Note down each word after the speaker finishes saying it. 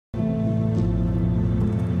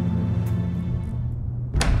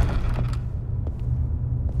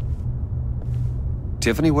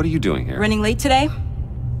Tiffany, what are you doing here? Running late today?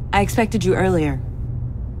 I expected you earlier.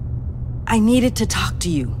 I needed to talk to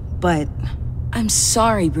you, but I'm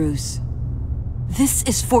sorry, Bruce. This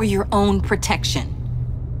is for your own protection.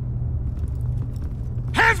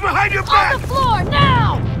 Hands behind your back! On the floor,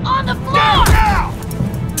 now! On the floor! Now!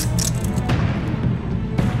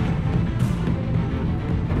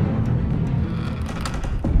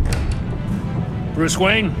 Bruce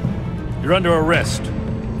Wayne, you're under arrest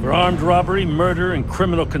for armed robbery, murder, and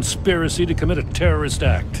criminal conspiracy to commit a terrorist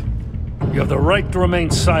act. You have the right to remain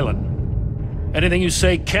silent. Anything you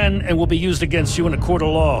say can and will be used against you in a court of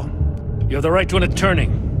law. You have the right to an attorney.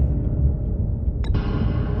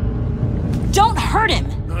 Don't hurt him!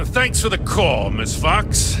 Thanks for the call, Miss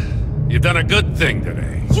Fox. You've done a good thing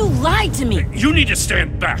today. You lied to me! You need to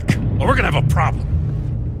stand back, or we're gonna have a problem.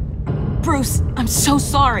 Bruce, I'm so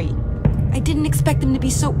sorry. I didn't expect them to be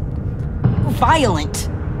so violent.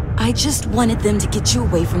 I just wanted them to get you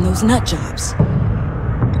away from those nut jobs.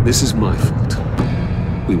 This is my fault.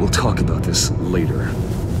 We will talk about this later.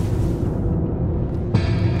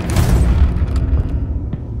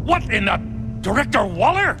 What in the... Director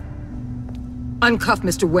Waller? Uncuff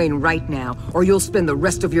Mr. Wayne right now, or you'll spend the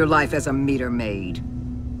rest of your life as a meter maid.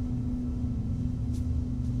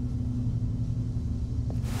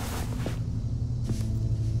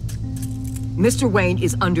 Mr. Wayne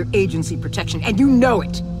is under agency protection, and you know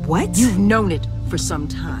it. What? You've known it for some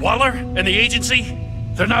time. Waller and the agency?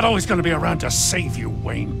 They're not always gonna be around to save you,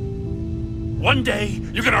 Wayne. One day,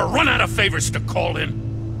 you're gonna run out of favors to call in.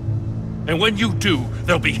 And when you do,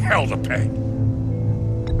 there'll be hell to pay.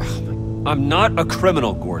 I'm not a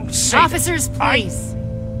criminal, Gordon. Officers, please.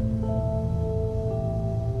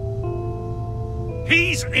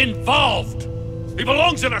 He's involved! He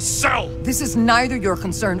belongs in a cell! This is neither your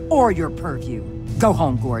concern or your purview. Go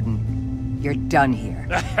home, Gordon. You're done here.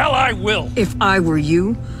 The hell I will! If I were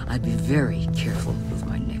you, I'd be very careful with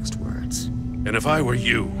my next words. And if I were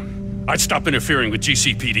you, I'd stop interfering with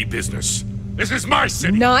GCPD business. This is my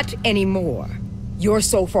city! Not anymore. You're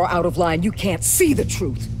so far out of line you can't see the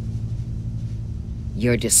truth.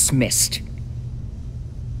 You're dismissed.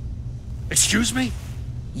 Excuse me?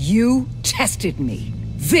 You tested me.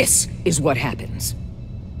 This is what happens.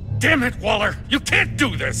 Damn it, Waller! You can't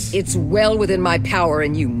do this! It's well within my power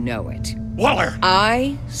and you know it. Waller!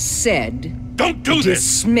 I said... Don't do this!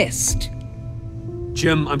 Dismissed.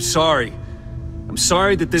 Jim, I'm sorry. I'm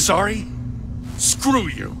sorry that this... Sorry? Screw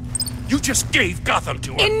you! You just gave Gotham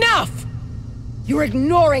to her! Enough! You're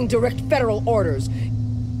ignoring direct federal orders.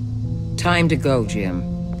 Time to go, Jim.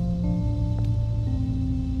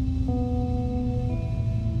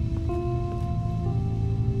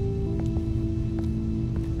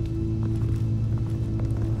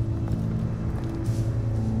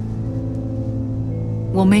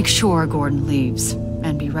 We'll make sure Gordon leaves,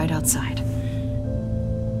 and be right outside.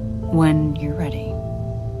 When you're ready.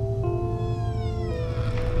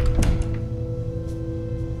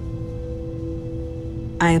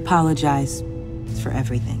 I apologize for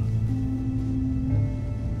everything.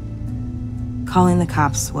 Calling the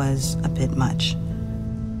cops was a bit much.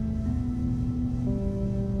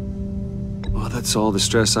 Well, that's all the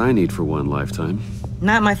stress I need for one lifetime.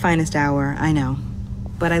 Not my finest hour, I know.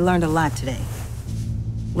 But I learned a lot today.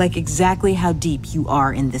 Like exactly how deep you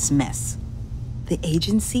are in this mess. The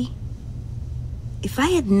agency? If I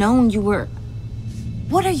had known you were...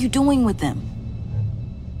 What are you doing with them?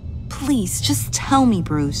 Please, just tell me,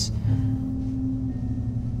 Bruce.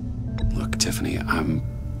 Look, Tiffany, I'm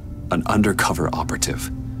an undercover operative.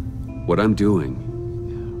 What I'm doing,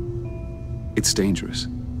 it's dangerous.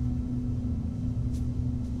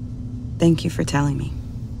 Thank you for telling me.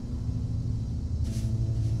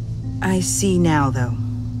 I see now, though.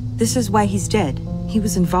 This is why he's dead. He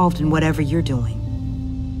was involved in whatever you're doing.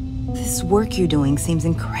 This work you're doing seems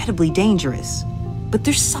incredibly dangerous. But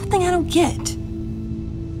there's something I don't get.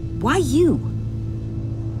 Why you?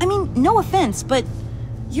 I mean, no offense, but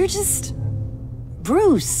you're just...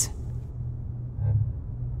 Bruce.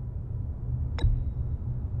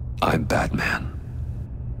 I'm Batman.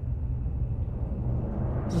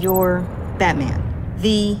 You're Batman.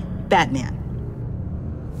 The Batman.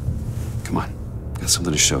 Come on, got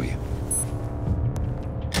something to show you.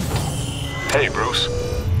 Hey, Bruce.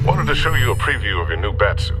 Wanted to show you a preview of your new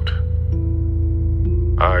Batsuit.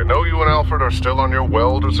 I know you and Alfred are still on your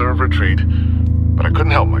well-deserved retreat, but I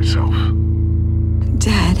couldn't help myself.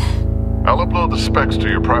 Dad. I'll upload the specs to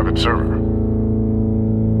your private server.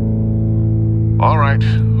 All right,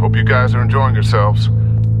 hope you guys are enjoying yourselves.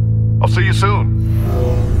 I'll see you soon.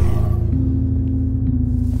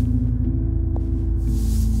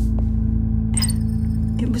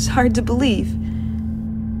 It was hard to believe.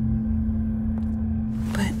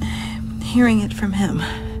 hearing it from him.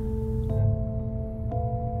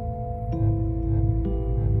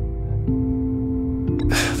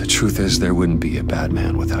 The truth is, there wouldn't be a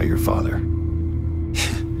Batman without your father.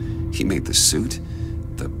 He made the suit,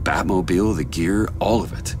 the Batmobile, the gear, all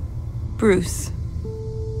of it. Bruce.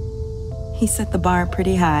 He set the bar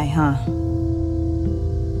pretty high, huh?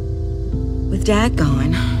 With Dad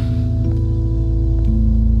gone,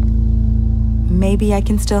 maybe I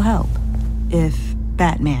can still help. If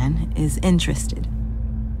Batman is interested.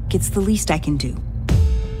 It's the least I can do.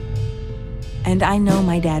 And I know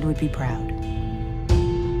my dad would be proud.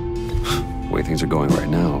 The way things are going right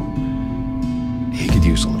now, he could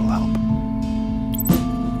use a little help.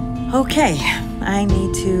 Okay, I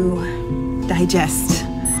need to digest.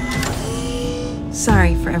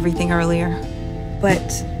 Sorry for everything earlier,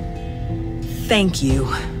 but thank you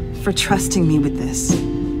for trusting me with this.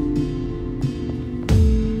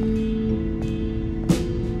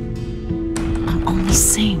 I'm only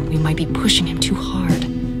saying we might be pushing him too hard.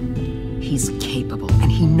 He's capable,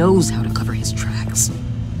 and he knows how to cover his tracks.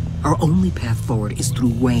 Our only path forward is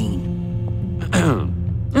through Wayne.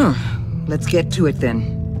 Let's get to it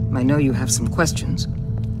then. I know you have some questions.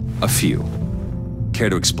 A few. Care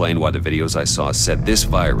to explain why the videos I saw said this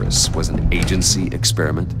virus was an agency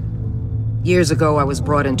experiment? Years ago, I was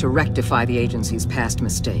brought in to rectify the agency's past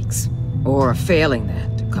mistakes. Or failing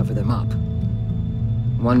that, to cover them up.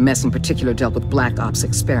 One mess in particular dealt with Black Ops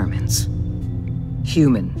experiments.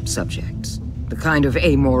 Human subjects. The kind of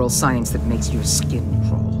amoral science that makes your skin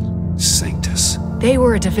crawl. Sanctus. They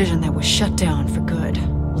were a division that was shut down for good,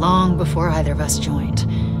 long before either of us joined.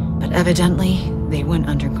 But evidently, they went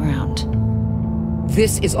underground.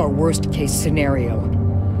 This is our worst-case scenario.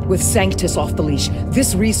 With Sanctus off the leash,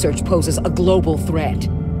 this research poses a global threat.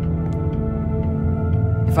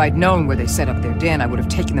 If I'd known where they set up their den, I would have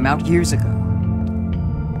taken them out years ago.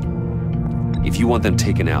 If you want them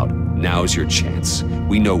taken out, now's your chance.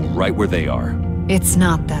 We know right where they are. It's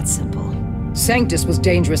not that simple. Sanctus was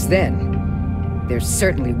dangerous then. They're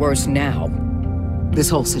certainly worse now. This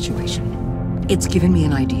whole situation, it's given me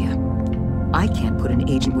an idea. I can't put an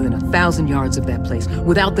agent within 1,000 yards of that place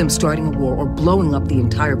without them starting a war or blowing up the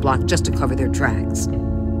entire block just to cover their tracks.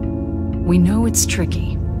 We know it's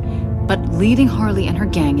tricky, but leading Harley and her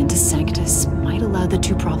gang into Sanctus might allow the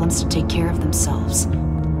two problems to take care of themselves.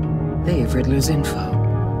 They have Riddler's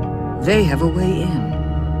info. They have a way in.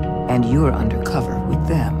 And you're undercover with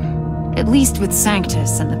them. At least with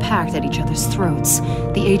Sanctus and the Pact at each other's throats,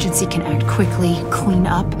 the agency can act quickly, clean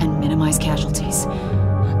up, and minimize casualties.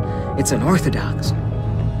 It's unorthodox,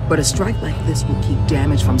 but a strike like this will keep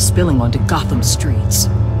damage from spilling onto Gotham streets.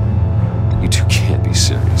 You two can't be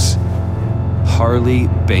serious. Harley,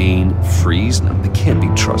 Bane, Freeze, no, they can't be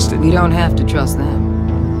trusted. We don't have to trust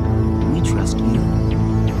them. We trust you.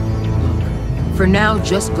 Look, for now,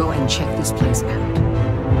 just go and check this place out.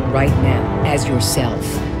 Right now, as yourself.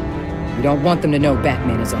 We don't want them to know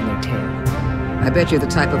Batman is on their tail. I bet you're the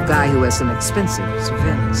type of guy who has some expensive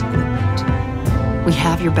surveillance equipment. We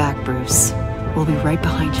have your back, Bruce. We'll be right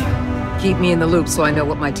behind you. Keep me in the loop so I know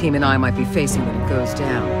what my team and I might be facing when it goes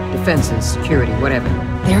down. Defenses, security, whatever.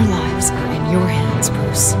 Their lives are in your hands,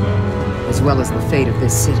 Bruce. As well as the fate of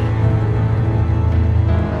this city.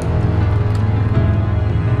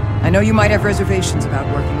 I know you might have reservations about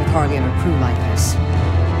working with Harley and her crew like this.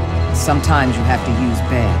 Sometimes you have to use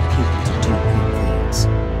bad people to do good things.